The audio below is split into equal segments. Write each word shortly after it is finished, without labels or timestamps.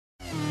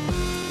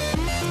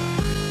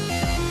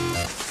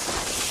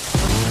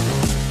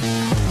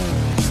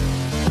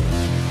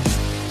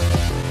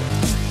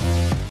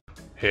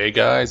Hey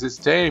guys, it's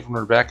Dave, and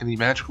we're back in the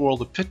magical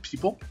world of Pit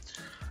People.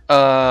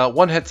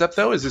 One heads up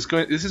though, this is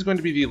going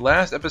to be the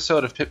last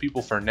episode of Pit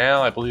People for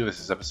now. I believe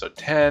this is episode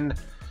 10.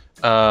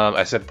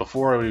 I said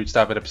before we would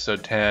stop at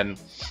episode 10.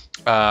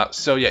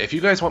 So yeah, if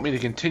you guys want me to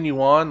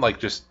continue on, like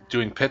just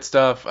doing pit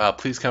stuff,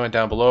 please comment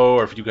down below.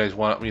 Or if you guys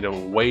want me to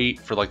wait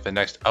for like the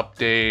next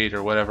update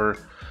or whatever,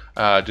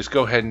 just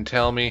go ahead and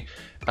tell me.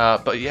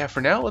 But yeah,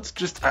 for now,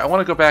 I want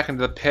to go back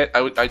into the pit.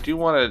 I do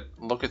want to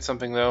look at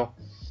something though.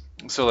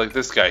 So like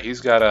this guy,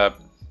 he's got a.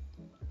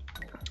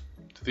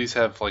 Do these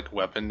have like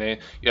weapon name?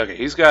 Yeah, okay.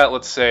 He's got,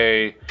 let's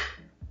say,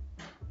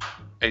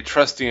 a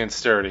trusty and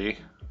sturdy.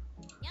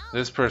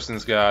 This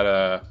person's got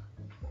a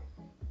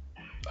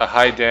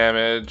high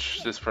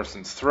damage. This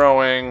person's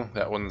throwing.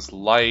 That one's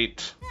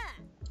light.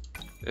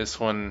 This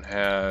one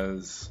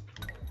has.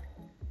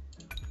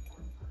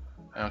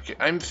 Okay,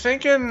 I'm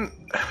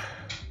thinking.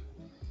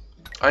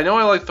 I know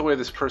I like the way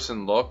this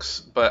person looks,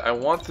 but I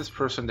want this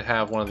person to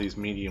have one of these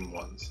medium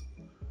ones.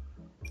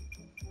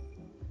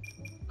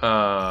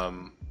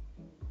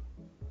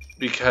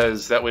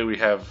 Because that way we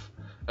have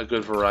a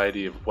good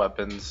variety of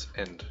weapons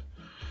and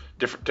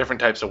different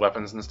types of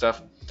weapons and stuff.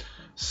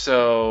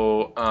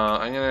 So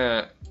I'm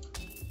gonna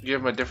give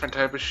him a different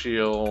type of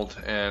shield,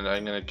 and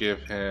I'm gonna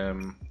give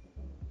him.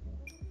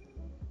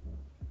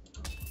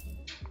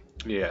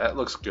 Yeah, that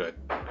looks good.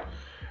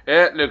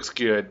 It looks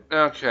good.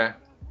 Okay,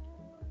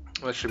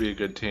 that should be a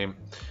good team.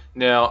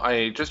 Now,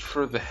 just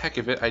for the heck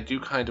of it, I do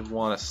kind of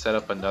want to set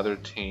up another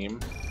team.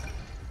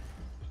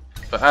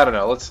 But I don't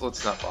know. Let's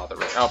not bother.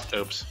 Right? Oh,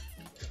 oops.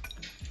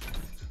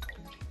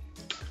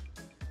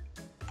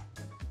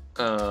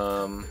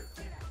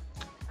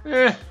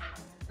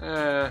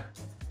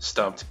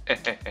 Stumped.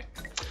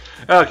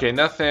 Okay,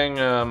 nothing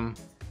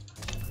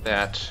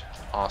that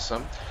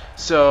awesome.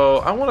 So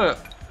I want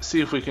to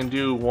see if we can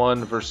do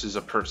one versus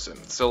a person.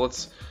 So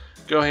let's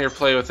go here,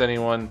 play with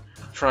anyone.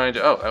 Trying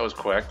to. Oh, that was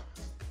quick.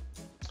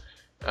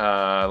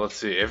 Let's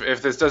see.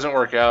 If this doesn't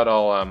work out,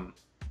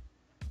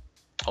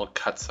 I'll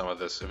cut some of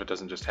this if it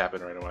doesn't just happen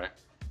right away.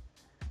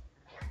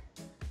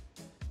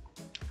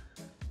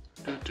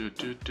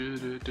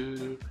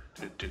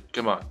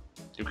 Come on,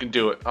 you can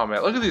do it. Oh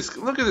man, look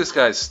at this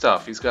guy's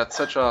stuff. He's got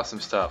such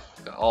awesome stuff.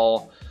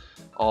 All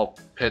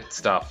pit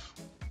stuff.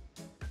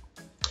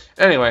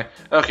 Anyway,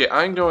 okay,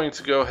 I'm going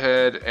to go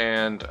ahead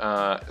and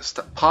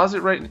pause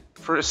it right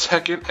for a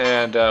second,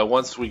 and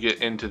once we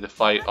get into the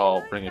fight,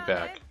 I'll bring it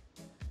back.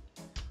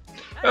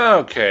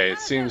 Okay, it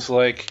seems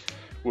like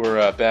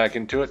we're back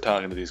into it,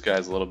 talking to these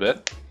guys a little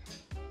bit.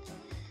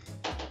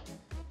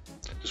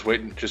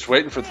 Just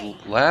waiting for the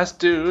last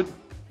dude.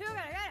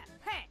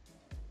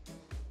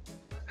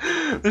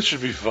 This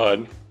should be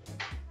fun.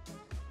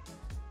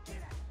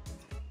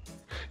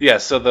 Yeah,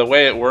 so the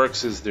way it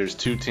works is there's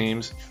two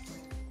teams.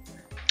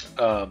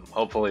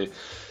 Hopefully,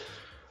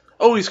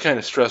 always kind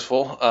of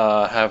stressful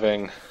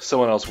having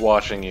someone else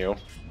watching you.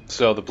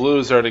 So the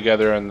blues are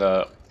together and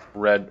the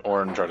red,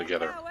 orange are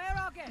together.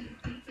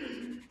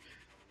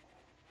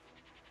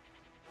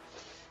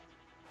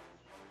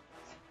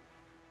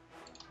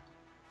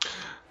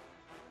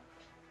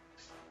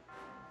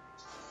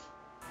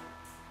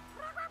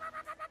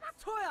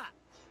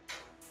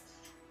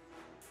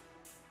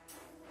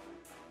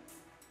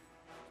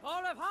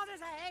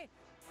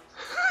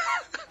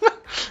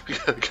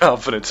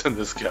 Confidence in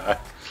this guy.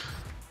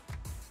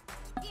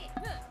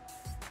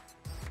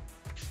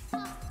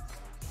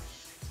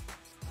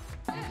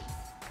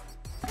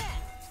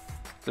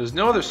 There's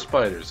no other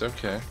spiders,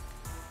 okay.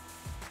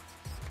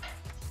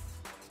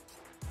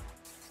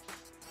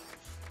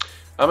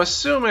 I'm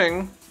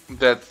assuming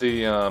that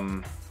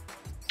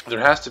there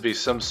has to be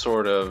some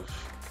sort of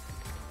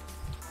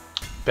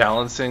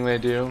balancing they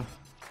do.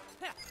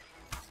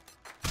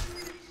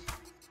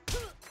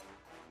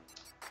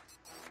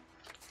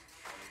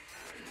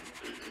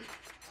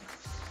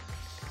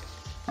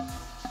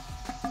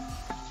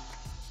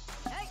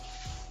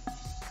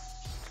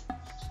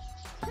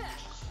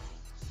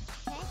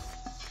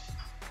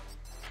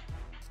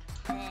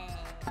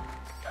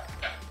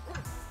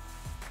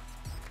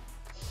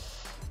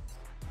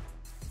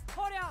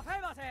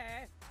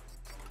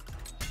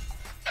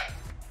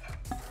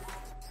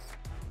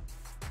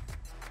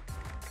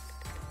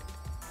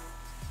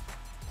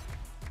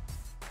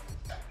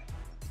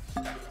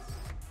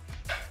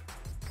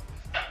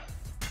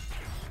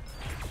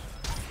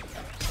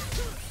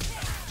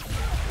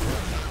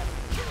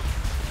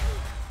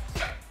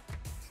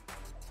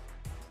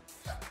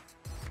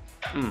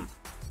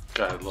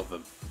 God, I love the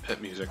pit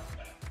music.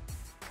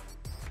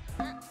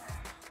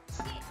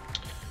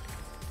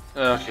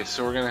 Okay,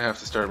 so we're gonna have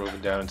to start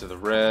moving down into the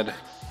red.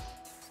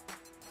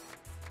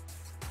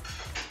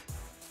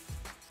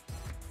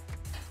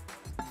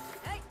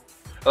 I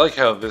like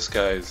how this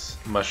guy's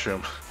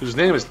mushroom, whose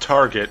name is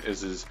Target,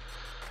 is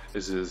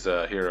his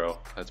hero.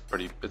 It's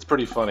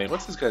pretty funny.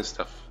 What's this guy's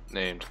stuff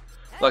named?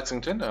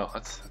 Lexington? Oh,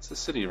 that's the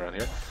city around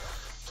here.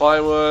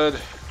 Plywood,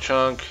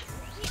 Chunk,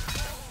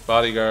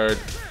 Bodyguard,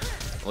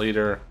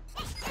 Leader,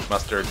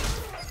 Mustard.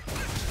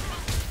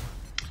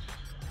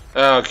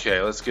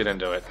 Okay, let's get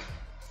into it.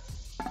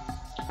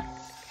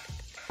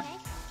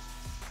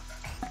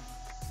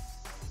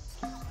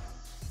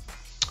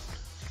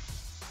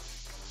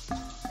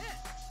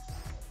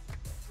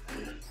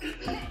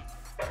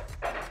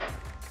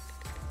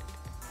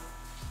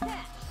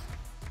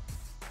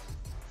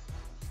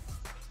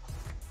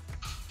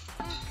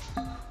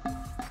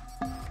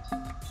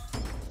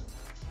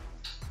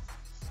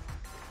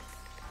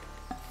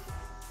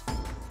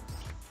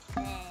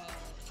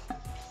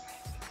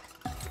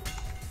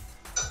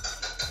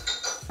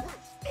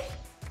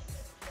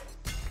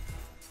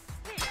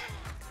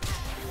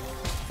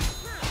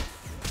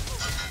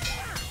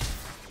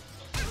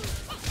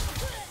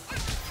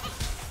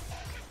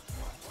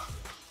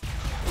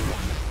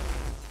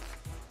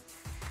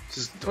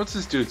 What's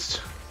this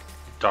dude's?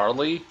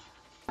 Darley?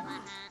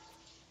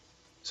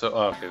 So,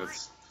 oh, okay,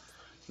 that's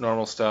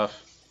normal stuff.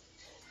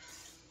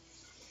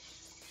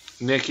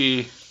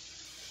 Nikki.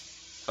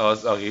 Oh,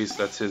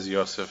 that's his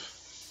Yosef.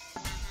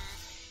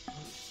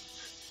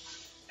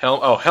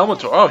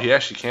 Helmetor. Oh, he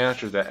actually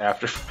captured that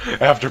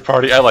after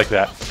party. I like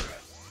that.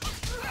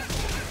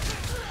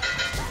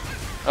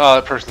 Oh,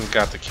 that person's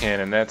got the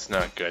cannon. That's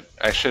not good.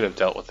 I should have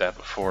dealt with that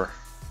before.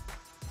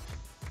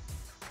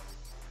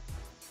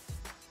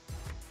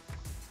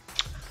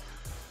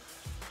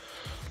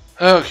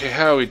 Okay,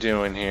 how are we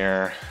doing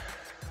here?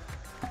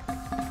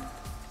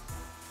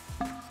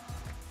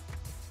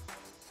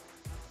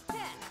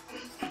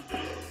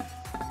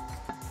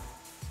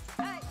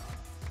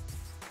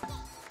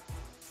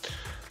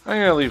 I'm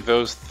gonna leave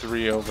those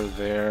three over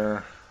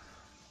there.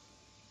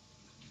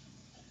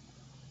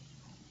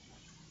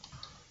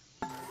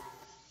 I've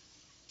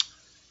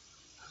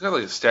got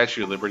like a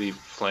Statue of Liberty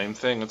flame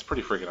thing. That's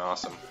pretty freaking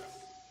awesome.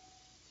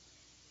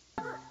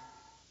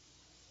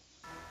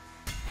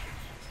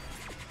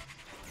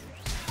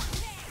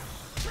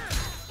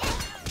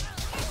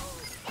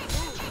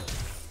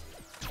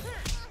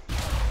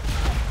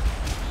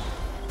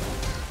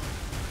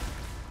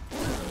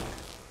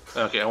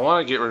 Okay, I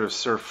want to get rid of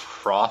Sir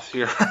Froth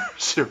here.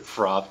 Sir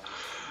Froth.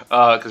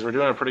 Because we're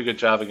doing a pretty good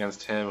job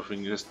against him. If we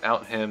can just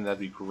out him, that'd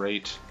be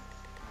great.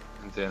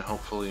 And then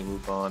hopefully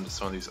move on to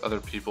some of these other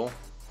people.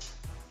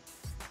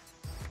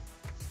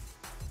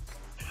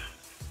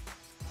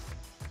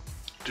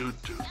 Do.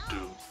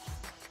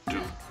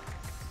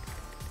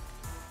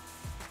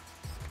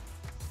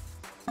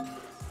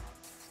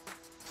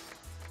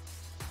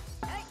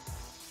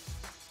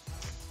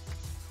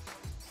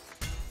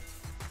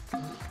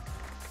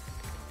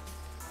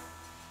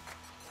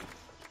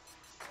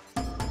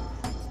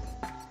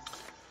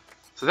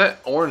 So that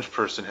orange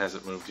person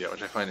hasn't moved yet,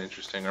 which I find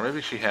interesting. Or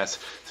maybe she has.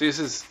 See, this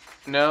is...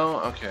 No?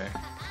 Okay.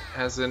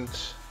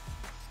 Hasn't...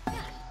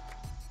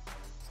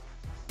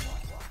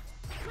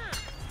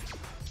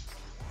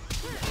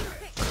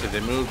 Okay, they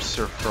moved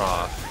Sir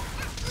Froth.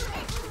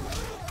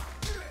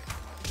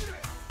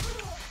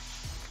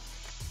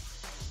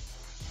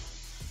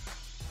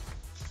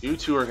 You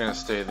two are going to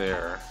stay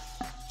there.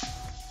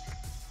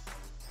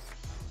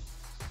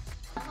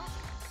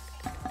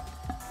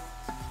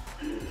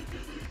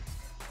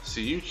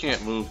 See, you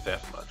can't move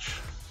that much.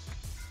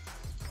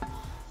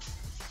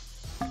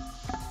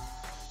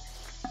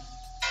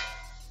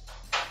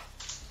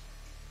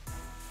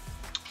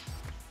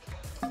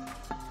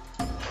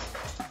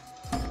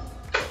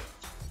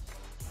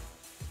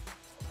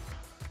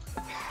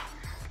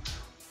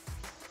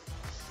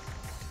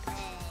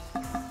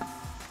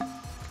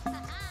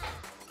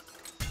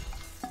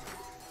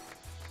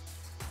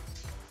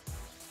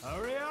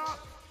 Hurry up!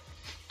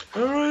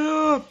 Hurry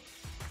up!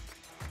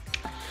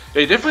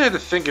 Yeah, you definitely have to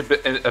think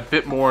a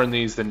bit more in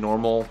these than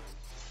normal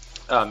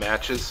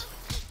matches.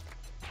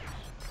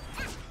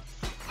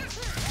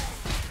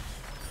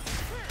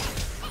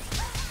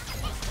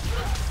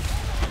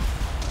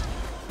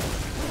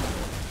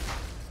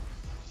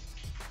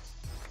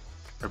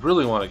 I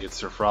really want to get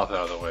Sir Froth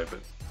out of the way, but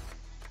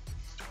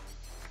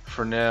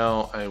for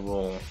now I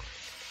will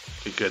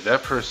be good.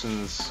 That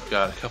person's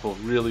got a couple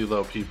of really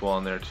low people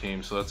on their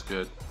team, so that's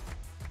good.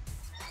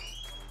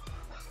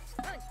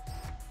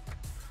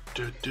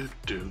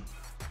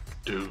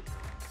 Do.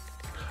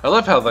 I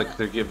love how like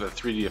they give a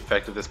 3D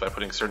effect of this by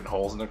putting certain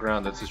holes in the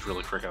ground. That's just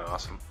really freaking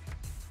awesome.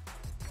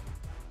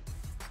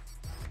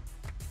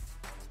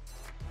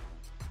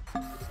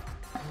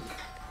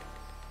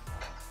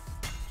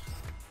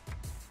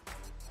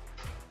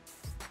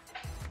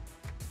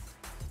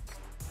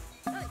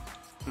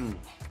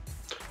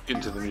 Get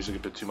into the music a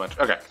bit too much.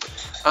 Okay.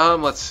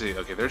 Let's see.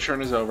 Okay, their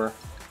turn is over.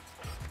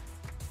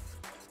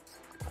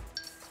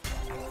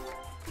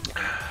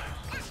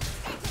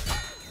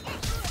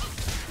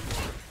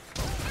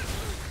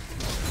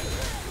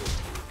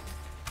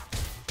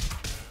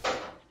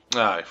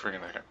 Ah, I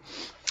freaking okay.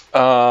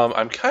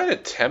 I'm kind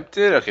of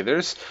tempted. Okay,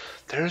 there's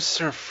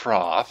Sir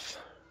Froth.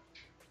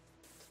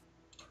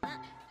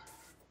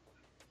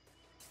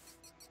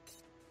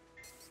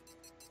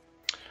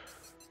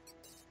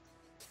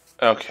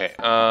 Okay,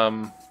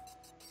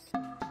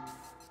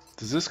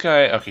 does this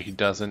guy... Okay, he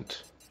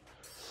doesn't.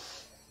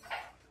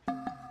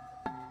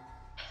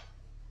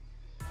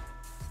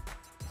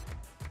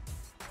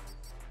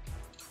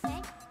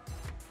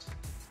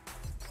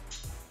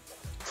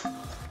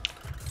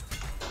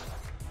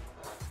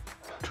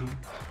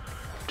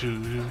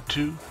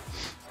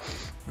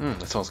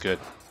 That smells good.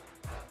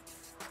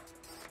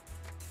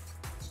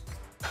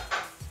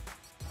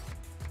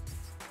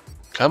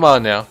 Come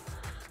on now.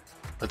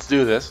 Let's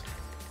do this.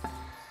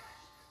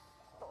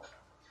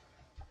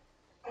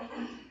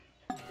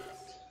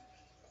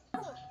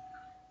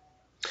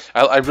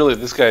 I really,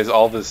 this guy's,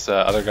 all this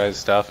other guy's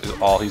stuff is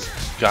all, he's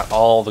got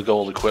all the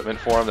gold equipment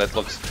for him that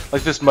looks,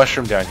 like this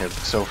mushroom down here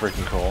looks so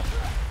freaking cool.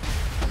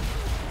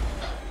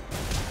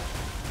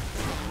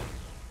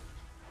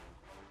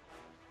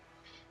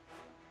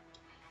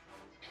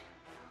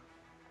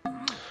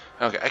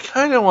 Okay, I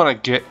kind of want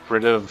to get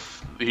rid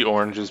of the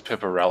orange's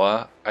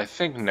Pipparella. I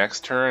think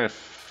next turn,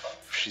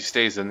 if she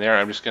stays in there,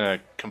 I'm just going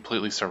to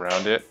completely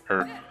surround it,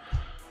 or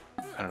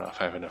I don't know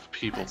if I have enough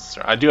people to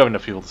surround. I do have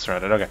enough people to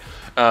surround it. Okay,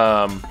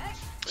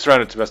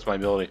 surround it to the best of my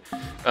ability,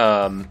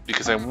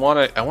 because I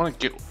want to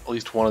get at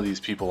least one of these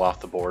people off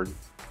the board.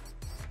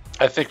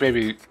 I think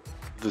maybe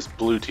this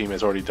blue team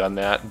has already done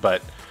that,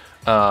 but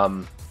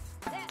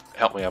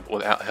help me out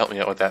with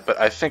that. But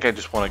I think I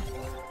just want to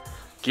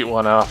get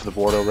one off the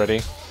board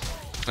already.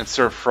 And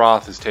Sir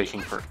Froth is taking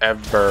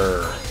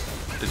forever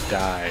to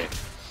die,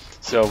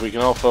 so we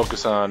can all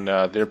focus on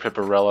their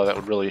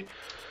Pipparella.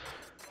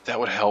 That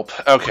would help.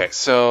 Okay,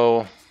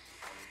 so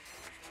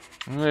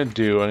I'm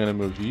gonna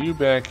move you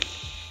back.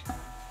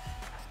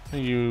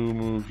 You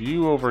move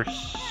you over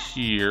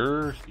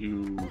here.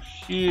 You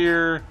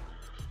here.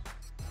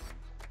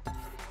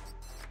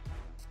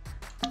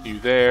 You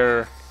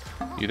there.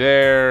 You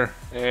there.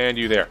 And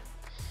you there.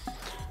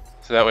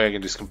 So that way I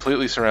can just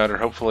completely surround her.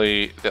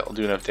 Hopefully that'll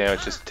do enough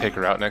damage just to take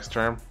her out next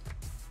turn.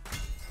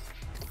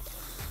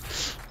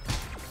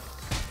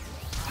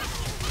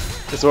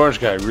 This orange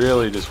guy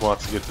really just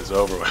wants to get this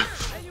over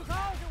with.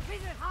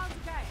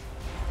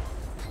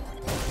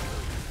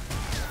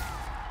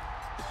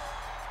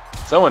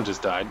 Someone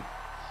just died.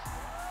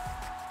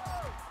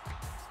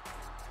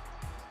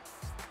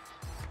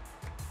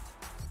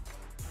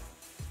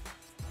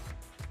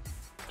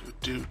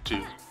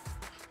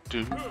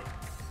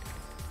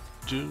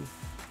 Do.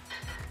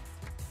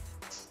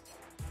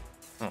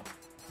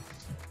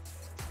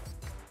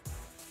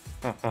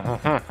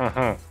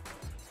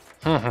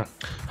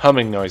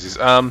 Humming noises.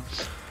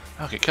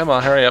 Okay, come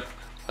on, hurry up.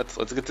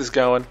 Let's get this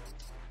going.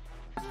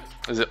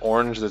 Is it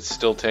orange that's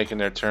still taking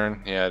their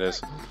turn? Yeah, it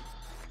is.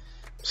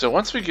 So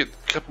once we get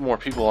a couple more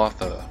people off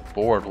the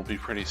board, we'll be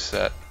pretty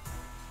set.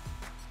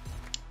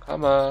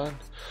 Come on.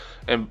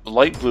 And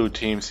light blue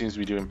team seems to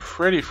be doing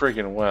pretty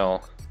freaking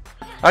well.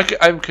 I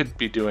could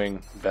be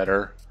doing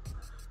better.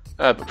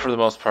 But for the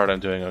most part, I'm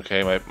doing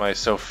okay. My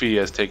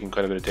Sophia is taking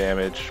quite a bit of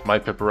damage. My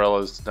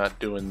Pipparella's not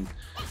doing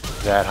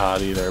that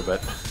hot either,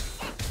 but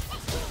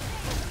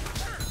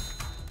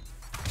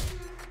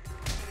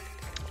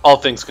all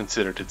things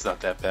considered, it's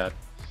not that bad.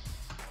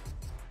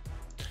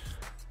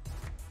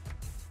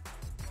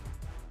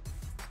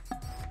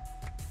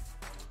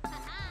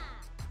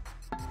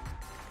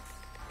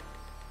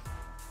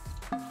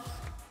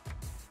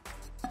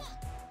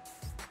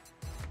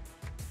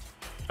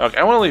 Okay,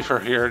 I want to leave her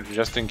here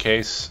just in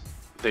case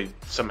they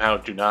somehow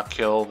do not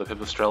kill the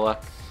Pipistrella.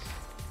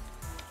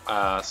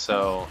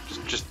 So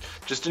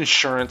just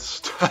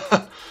insurance.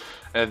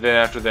 And then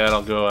after that,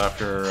 I'll go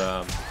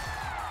after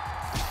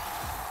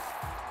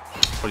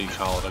what do you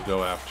call it? I'll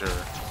go after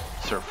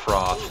Sir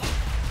Froth.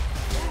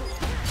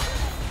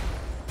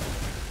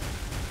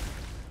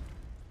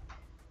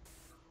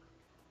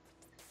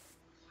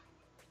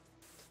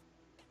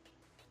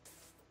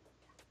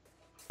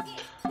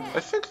 I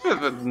think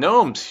that the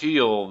gnomes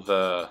heal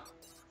the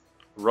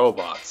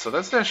robots, so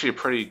that's actually a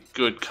pretty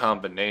good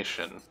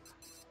combination.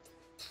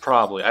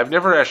 Probably. I've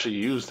never actually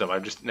used them.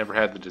 I've just never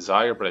had the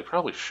desire, but I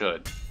probably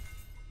should.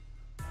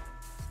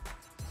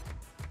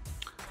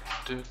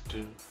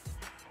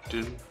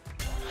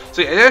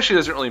 So it actually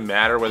doesn't really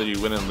matter whether you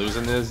win and lose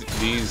in these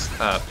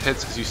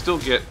pits, because you still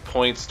get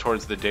points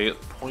towards the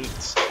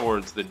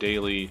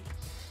daily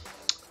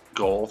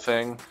goal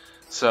thing.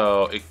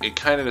 So it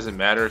kind of doesn't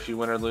matter if you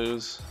win or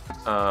lose.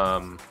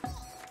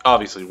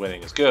 Obviously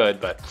winning is good,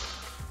 but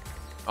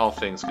all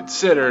things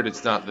considered,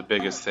 it's not the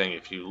biggest thing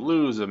if you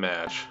lose a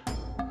match.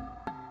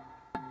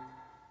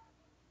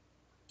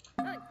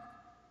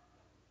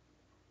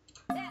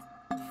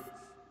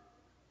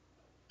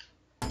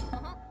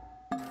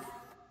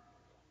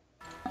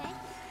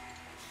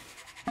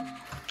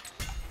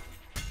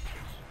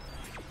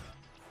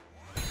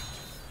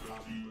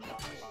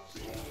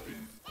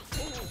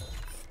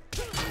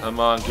 Come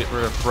on, get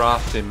rid of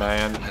Frothy,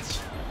 man. It's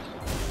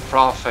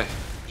Frothy.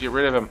 Get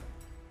rid of him.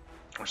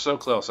 We're so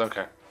close.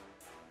 Okay.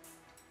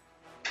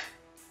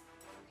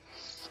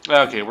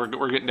 Okay, we're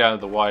getting down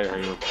to the wire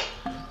here.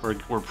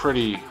 We're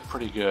pretty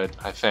good,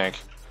 I think.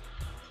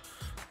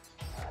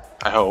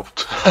 I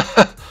hoped.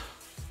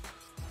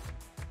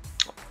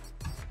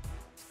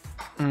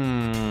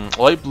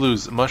 Light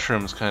blue's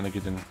mushrooms kind of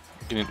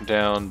getting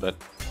down, but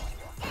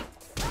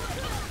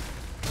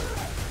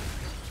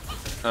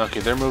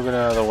okay, they're moving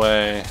out of the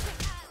way.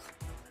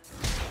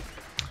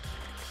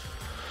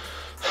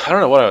 I don't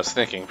know what I was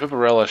thinking.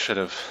 Piparella should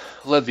have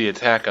led the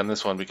attack on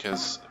this one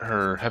because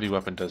her heavy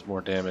weapon does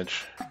more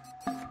damage.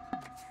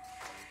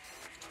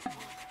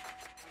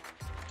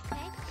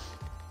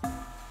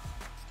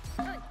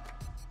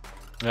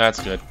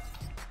 That's good.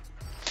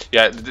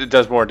 Yeah, it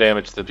does more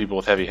damage to the people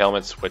with heavy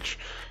helmets, which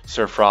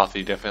Sir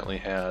Frothy definitely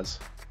has.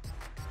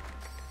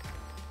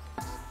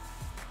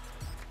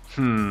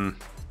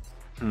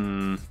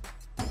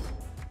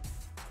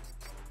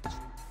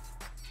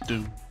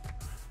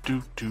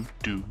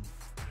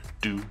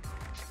 Do.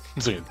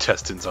 There's like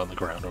intestines on the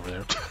ground over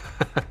there.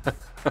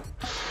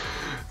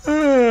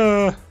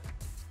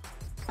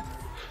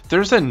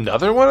 There's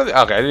another one of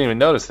the... Okay, I didn't even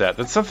notice that.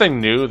 That's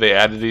something new. They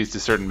added these to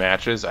certain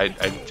matches. I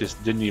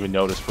just didn't even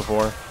notice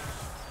before.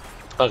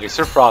 Okay,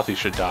 Sir Frothy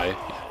should die.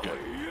 Yeah,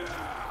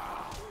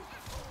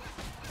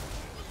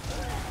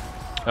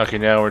 good. Okay,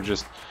 now we're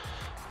just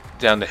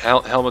down to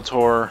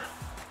Helmator.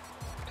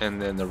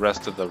 And then the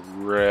rest of the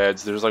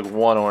reds. There's like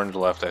one orange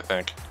left, I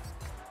think.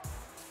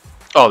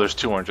 Oh, there's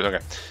two oranges. Okay.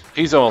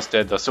 He's almost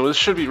dead, though. So this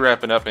should be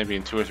wrapping up maybe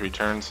in 2 or 3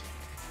 turns.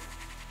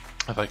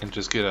 If I can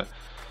just get a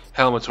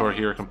Helmator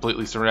here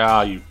completely surrounded.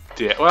 Ah, you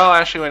did. Well,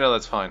 actually, I know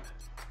that's fine.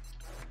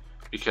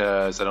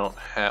 Because I don't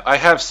have... I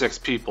have 6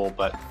 people,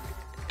 but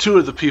 2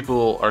 of the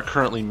people are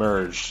currently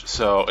merged.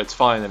 So it's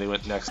fine that he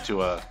went next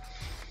to a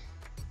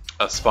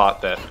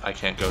spot that I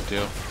can't go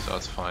to. So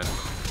it's fine.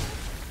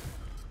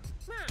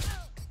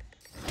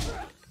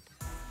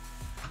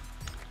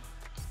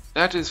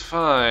 That is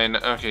fine.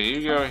 Okay,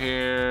 you go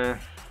here.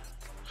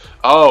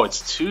 Oh,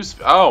 it's 2...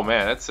 Oh,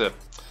 man, that's a...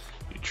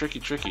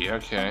 Tricky.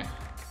 Okay.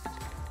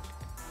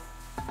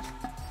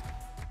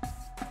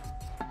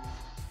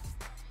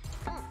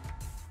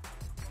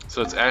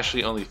 So it's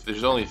actually only...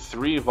 There's only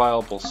 3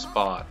 viable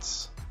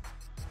spots.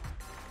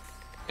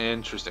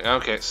 Interesting.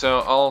 Okay, so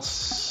I'll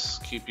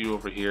keep you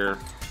over here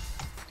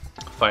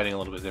fighting a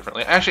little bit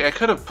differently. Actually, I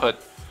could have put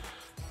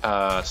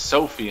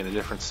Sophie in a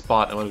different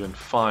spot and it would have been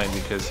fine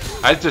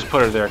because I just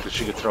put her there because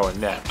she could throw a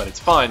net, but it's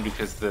fine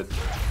because the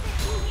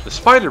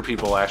spider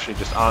people actually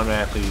just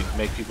automatically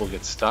make people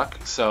get stuck,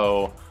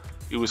 so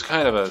it was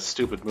kind of a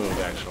stupid move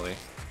actually.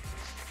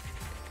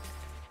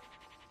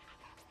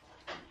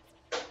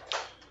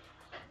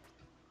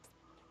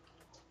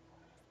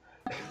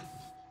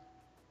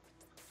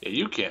 Yeah,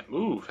 you can't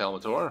move,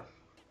 Helmator.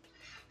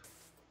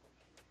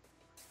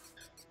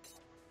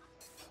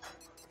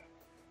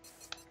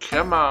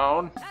 Come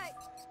on.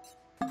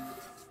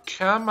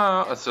 Come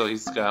on. So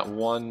he's got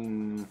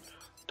one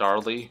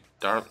Darly.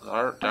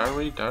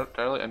 Darly?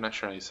 I'm not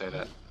sure how you say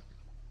that.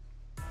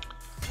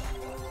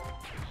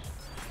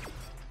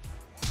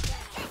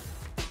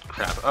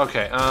 Crap.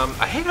 Okay,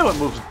 I hate how it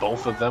moves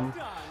both of them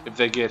if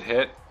they get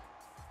hit.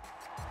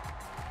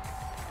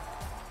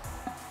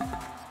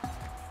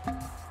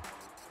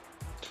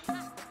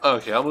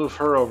 Okay, I'll move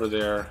her over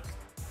there.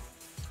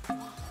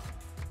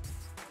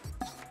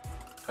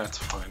 That's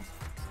fine.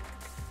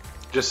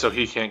 Just so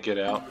he can't get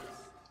out.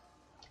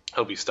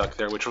 He'll be stuck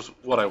there, which was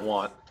what I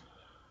want.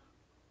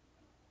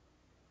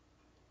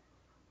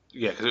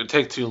 Yeah, because it would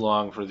take too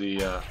long for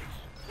the...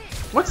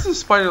 What's the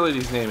spider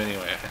lady's name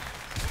anyway?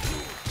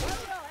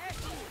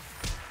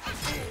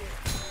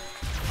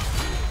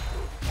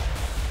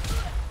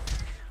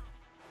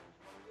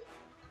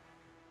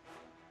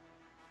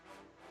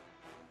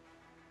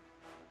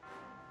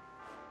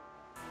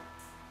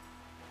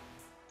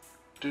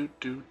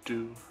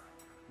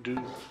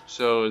 Do.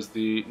 So is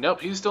the... Nope,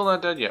 he's still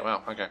not dead yet.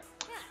 Wow, okay.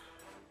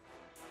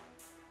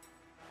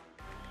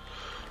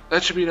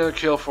 That should be another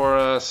kill for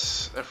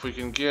us. If we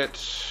can get...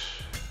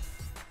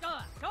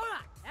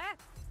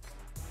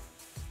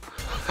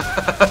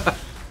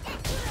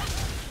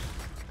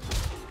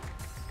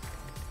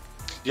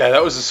 Yeah,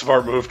 that was a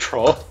smart move,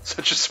 Troll.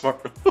 Such a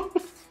smart move.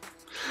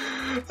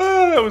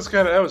 That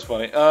was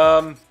funny.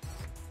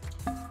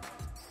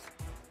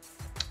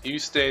 You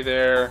stay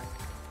there.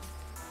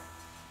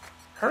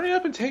 Hurry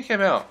up and take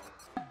him out.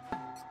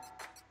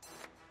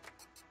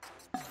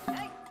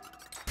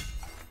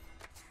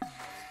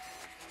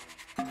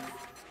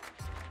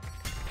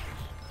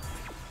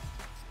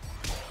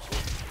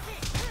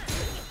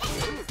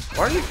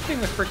 Why are you hitting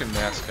the freaking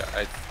mascot?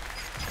 I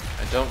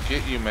don't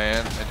get you,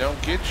 man. I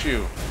don't get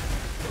you.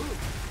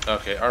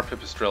 Okay, our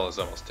Pipistrelle is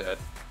almost dead.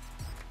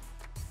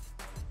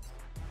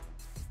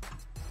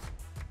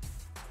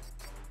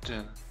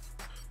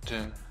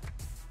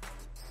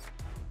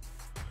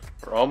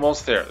 We're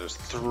almost there. There's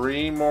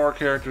 3 more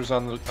characters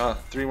on the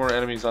 3 more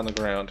enemies on the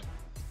ground.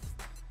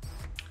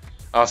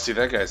 Oh, see,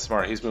 that guy's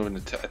smart. He's moving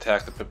to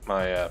attack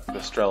my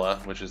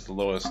Pipistrelle, which is my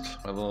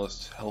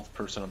lowest health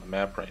person on the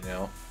map right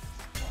now.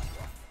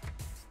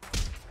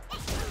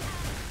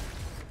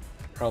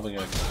 Probably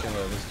gonna kill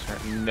her this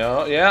turn.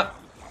 No, yeah.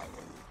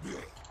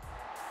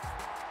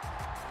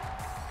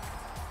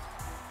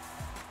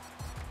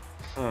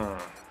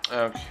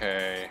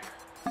 Okay.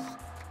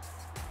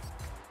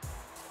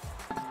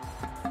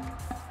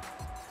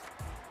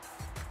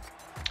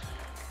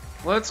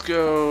 Let's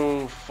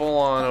go full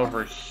on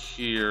over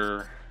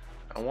here.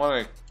 I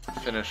want to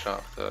finish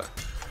off the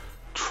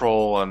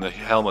troll on the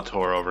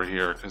Helmator over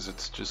here, because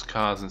it's just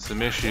causing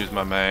some issues,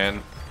 my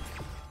man.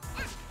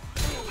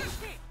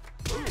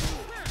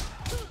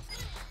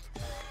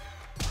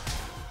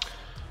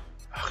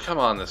 Oh, come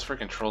on, this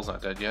freaking troll's not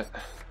dead yet.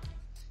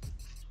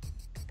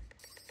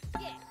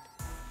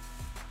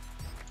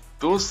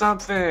 Do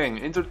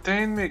something!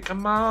 Entertain me!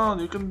 Come on,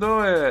 you can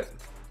do it!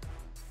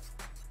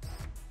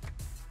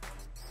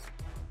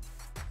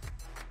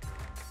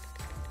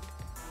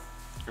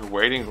 You're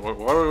waiting? What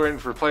are we waiting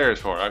for players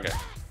for? Okay.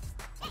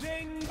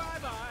 Ding,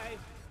 bye-bye.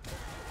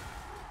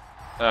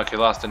 Okay,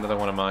 lost another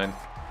one of mine.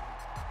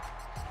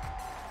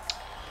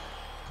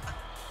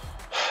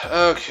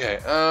 Okay,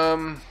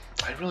 I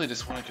really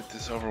just want to get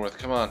this over with.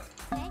 Come on.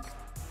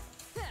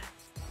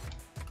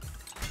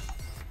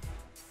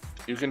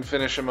 You can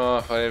finish him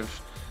off. I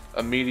have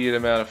immediate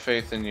amount of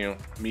faith in you.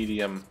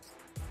 Medium.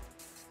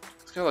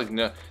 It's got like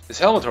no. This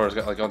Helmator's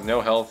got like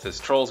no health. This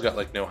Troll's got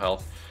like no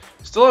health.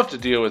 Still have to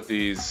deal with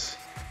these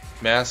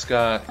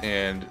Mascot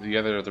and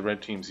the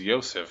red team's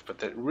Yosef, but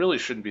that really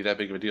shouldn't be that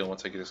big of a deal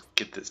once I just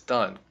get this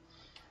done.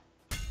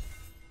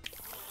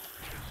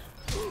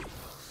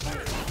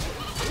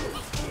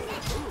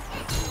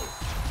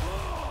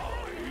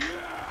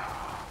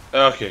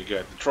 Okay,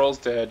 good. The Troll's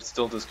dead.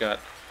 Still just got.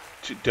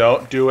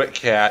 Don't do it,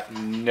 cat.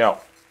 No.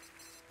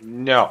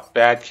 No.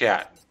 Bad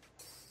cat.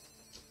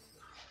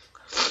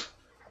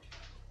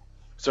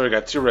 So we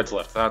got 2 reds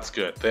left. That's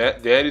good.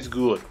 That is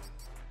good.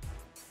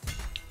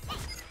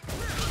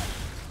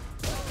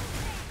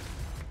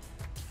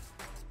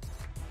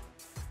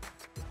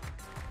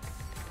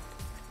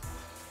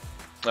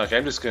 Okay,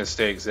 I'm just going to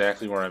stay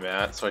exactly where I'm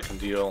at so I can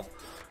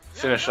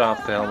finish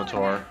off the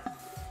Helmator.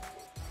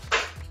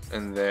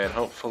 And then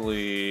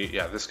hopefully,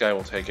 yeah, this guy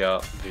will take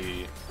out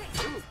the...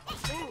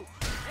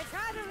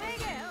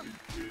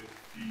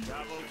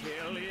 Double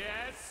kill,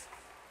 yes.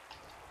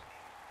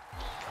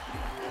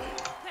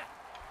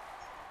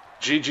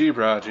 GG,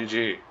 bro,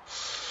 GG.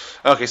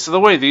 Okay, so the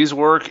way these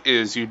work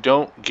is you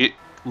don't get,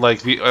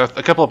 like,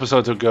 a couple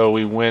episodes ago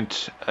we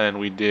went and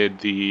we did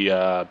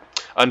the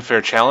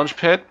unfair challenge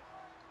pit.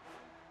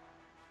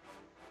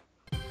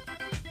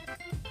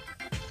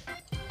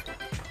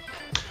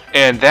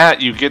 And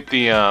that you get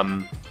the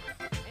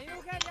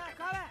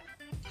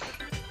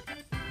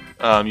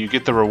you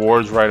get the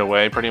rewards right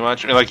away, pretty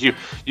much. I mean, like you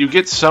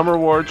get some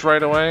rewards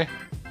right away.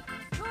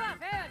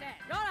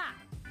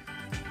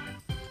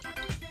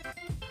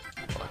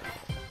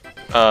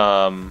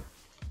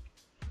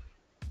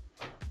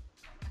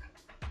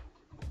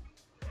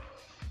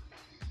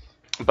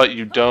 But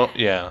you don't,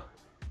 yeah.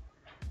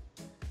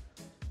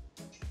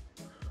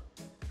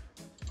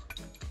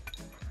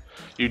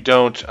 You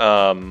don't,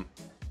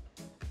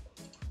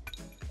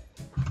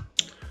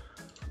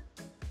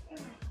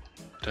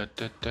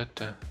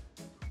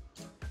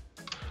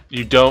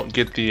 you don't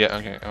get the,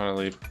 okay, I want to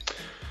leave.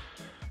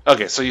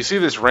 Okay, so you see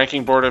this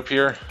ranking board up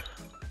here?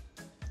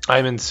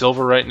 I'm in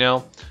silver right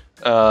now.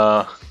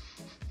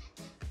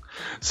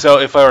 So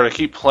if I were to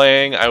keep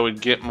playing, I would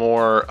get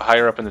more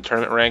higher up in the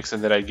tournament ranks,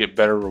 and then I'd get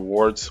better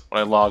rewards when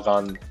I log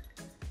on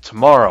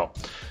tomorrow.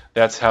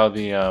 That's how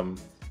the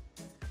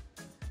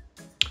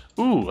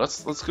Ooh,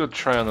 let's go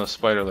try on those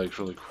spider legs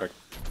really quick.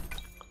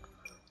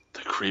 The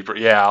creeper,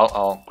 yeah,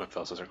 I'll whip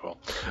those. Those are cool.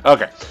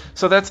 Okay,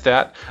 so that's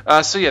that.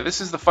 So yeah, this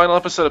is the final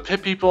episode of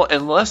Pit People.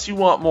 Unless you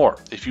want more,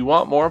 if you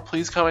want more,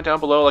 please comment down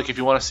below. Like if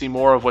you want to see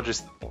more of what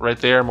just right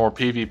there, more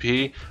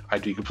PvP,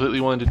 I'd be completely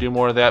willing to do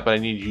more of that. But I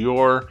need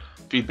your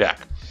feedback.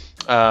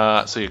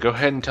 So yeah, go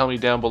ahead and tell me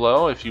down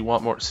below if you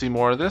want see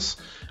more of this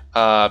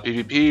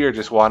PvP or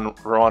just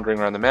wandering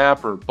around the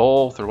map or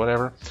both or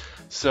whatever.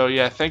 So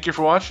yeah, thank you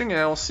for watching, and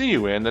I will see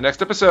you in the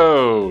next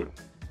episode.